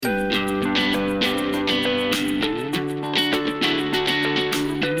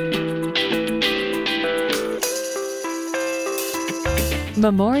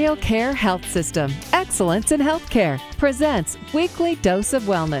Memorial Care Health System, excellence in healthcare, presents Weekly Dose of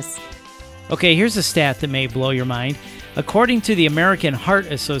Wellness. Okay, here's a stat that may blow your mind. According to the American Heart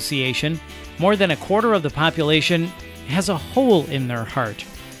Association, more than a quarter of the population has a hole in their heart.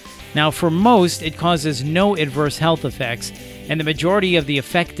 Now, for most, it causes no adverse health effects, and the majority of the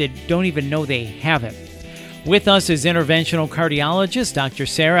affected don't even know they have it. With us is interventional cardiologist Dr.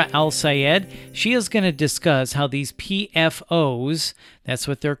 Sarah Al-Sayed. She is going to discuss how these PFOs, that's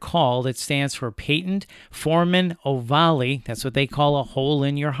what they're called, it stands for patent foramen ovale, that's what they call a hole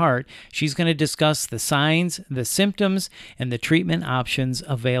in your heart. She's going to discuss the signs, the symptoms, and the treatment options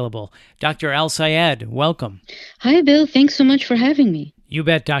available. Dr. Al-Sayed, welcome. Hi, Bill. Thanks so much for having me. You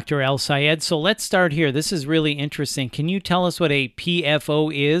bet, Dr. Al-Sayed. So let's start here. This is really interesting. Can you tell us what a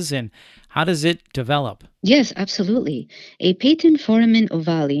PFO is and how does it develop? Yes, absolutely. A patent foramen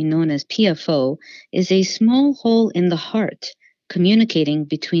ovale, known as PFO, is a small hole in the heart communicating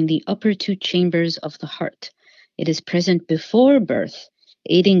between the upper two chambers of the heart. It is present before birth,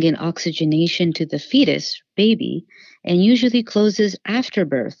 aiding in oxygenation to the fetus, baby, and usually closes after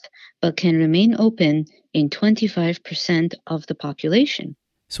birth, but can remain open in 25% of the population.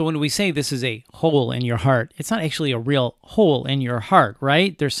 So when we say this is a hole in your heart, it's not actually a real hole in your heart,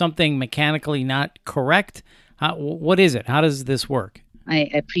 right? There's something mechanically not correct. What is it? How does this work? I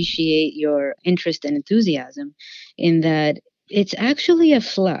appreciate your interest and enthusiasm in that it's actually a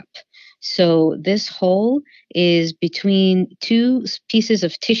flap. So this hole is between two pieces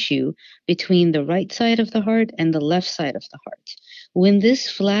of tissue between the right side of the heart and the left side of the heart. When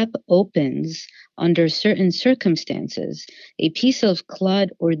this flap opens under certain circumstances, a piece of clot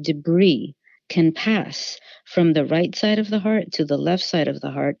or debris can pass from the right side of the heart to the left side of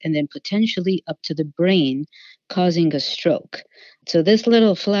the heart and then potentially up to the brain, causing a stroke. So this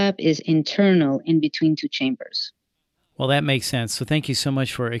little flap is internal in between two chambers. Well, that makes sense. So thank you so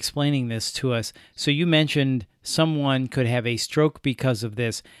much for explaining this to us. So you mentioned someone could have a stroke because of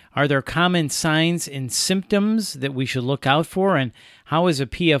this. Are there common signs and symptoms that we should look out for? And how is a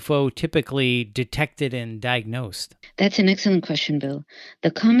PFO typically detected and diagnosed? That's an excellent question, Bill.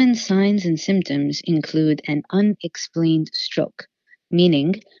 The common signs and symptoms include an unexplained stroke,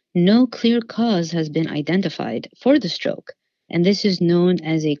 meaning no clear cause has been identified for the stroke, and this is known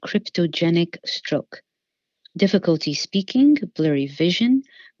as a cryptogenic stroke. Difficulty speaking, blurry vision,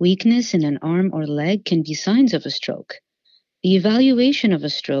 weakness in an arm or leg can be signs of a stroke. The evaluation of a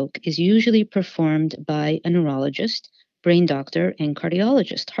stroke is usually performed by a neurologist, brain doctor, and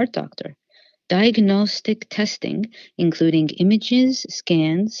cardiologist, heart doctor. Diagnostic testing, including images,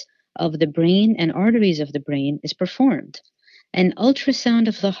 scans of the brain and arteries of the brain, is performed. An ultrasound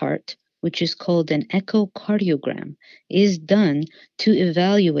of the heart, which is called an echocardiogram, is done to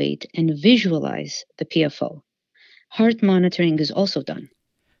evaluate and visualize the PFO. Heart monitoring is also done.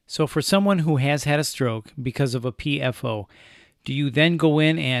 So for someone who has had a stroke because of a PFO, do you then go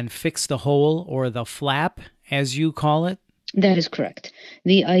in and fix the hole or the flap, as you call it? That is correct.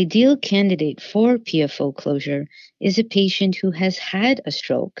 The ideal candidate for PFO closure is a patient who has had a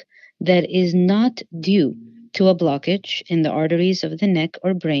stroke that is not due to a blockage in the arteries of the neck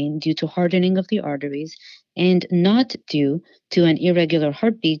or brain due to hardening of the arteries and not due to an irregular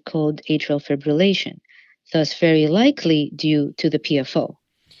heartbeat called atrial fibrillation, thus very likely due to the PFO.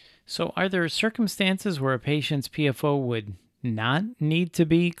 So are there circumstances where a patient's PFO would not need to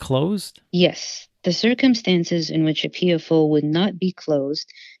be closed? Yes. The circumstances in which a PFO would not be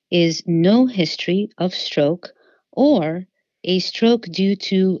closed is no history of stroke or a stroke due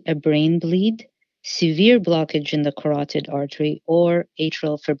to a brain bleed, severe blockage in the carotid artery, or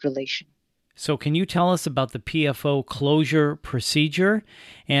atrial fibrillation. So can you tell us about the PFO closure procedure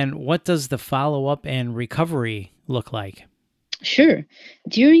and what does the follow-up and recovery look like? Sure.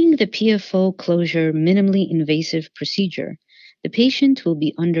 During the PFO closure minimally invasive procedure, the patient will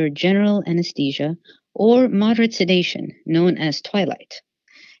be under general anesthesia or moderate sedation, known as twilight.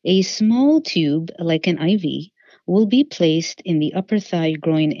 A small tube, like an IV, will be placed in the upper thigh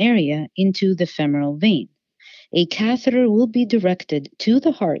groin area into the femoral vein. A catheter will be directed to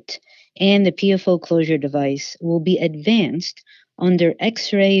the heart, and the PFO closure device will be advanced under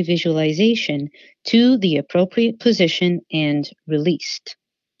X-ray visualization to the appropriate position and released.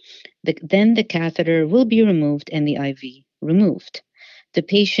 Then the catheter will be removed and the IV removed. The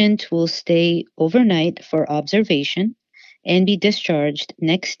patient will stay overnight for observation and be discharged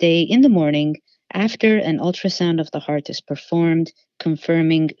next day in the morning after an ultrasound of the heart is performed,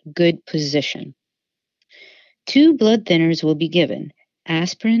 confirming good position. 2 blood thinners will be given,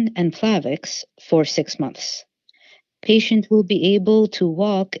 aspirin and Plavix, for 6 months. Patient will be able to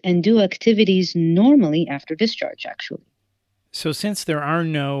walk and do activities normally after discharge, actually. So since there are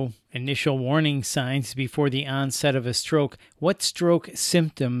no initial warning signs before the onset of a stroke, what stroke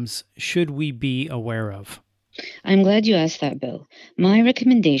symptoms should we be aware of? I'm glad you asked that, Bill. My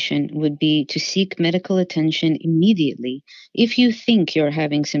recommendation would be to seek medical attention immediately if you think you're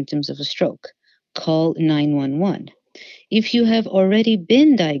having symptoms of a stroke. Call 911. If you have already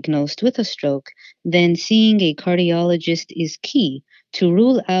been diagnosed with a stroke, then seeing a cardiologist is key to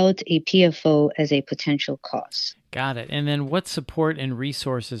rule out a PFO as a potential cause. Got it. And then what support and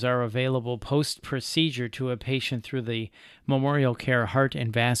resources are available post-procedure to a patient through the Memorial Care Heart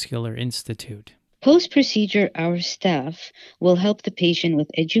and Vascular Institute? Post-procedure, our staff will help the patient with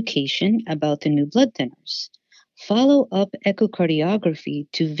education about the new blood thinners. Follow-up echocardiography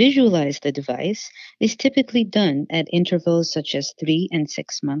to visualize the device is typically done at intervals such as 3 and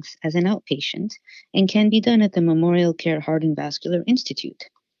 6 months as an outpatient and can be done at the Memorial Care Heart and Vascular Institute.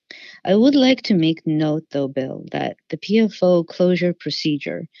 I would like to make note, though, Bill, that the PFO closure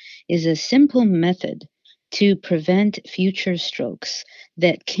procedure is a simple method to prevent future strokes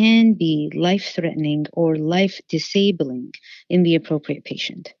that can be life-threatening or life-disabling in the appropriate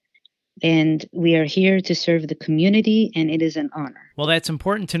patient. And we are here to serve the community, and it is an honor. Well, that's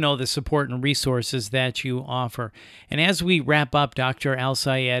important to know the support and resources that you offer. And as we wrap up, Dr.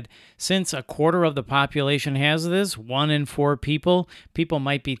 Al-Sayed, since a quarter of the population has this, 1 in 4 people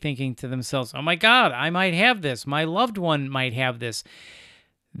might be thinking to themselves, oh my God, I might have this. My loved one might have this.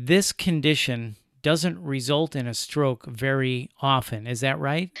 This condition doesn't result in a stroke very often. Is that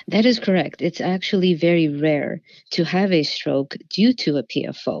right? That is correct. It's actually very rare to have a stroke due to a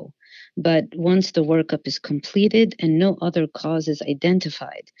PFO. But once the workup is completed and no other cause is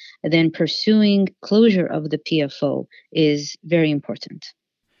identified, then pursuing closure of the PFO is very important.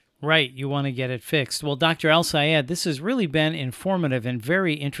 Right. You want to get it fixed. Well, Dr. Al-Sayed, this has really been informative and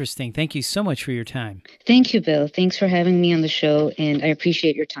very interesting. Thank you so much for your time. Thank you, Bill. Thanks for having me on the show, and I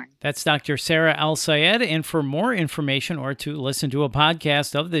appreciate your time. That's Dr. Sarah Al-Sayed. And for more information or to listen to a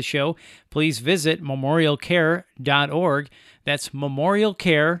podcast of the show, please visit memorialcare.org. That's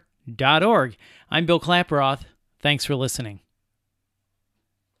memorialcare.org. I'm Bill Klaproth. Thanks for listening.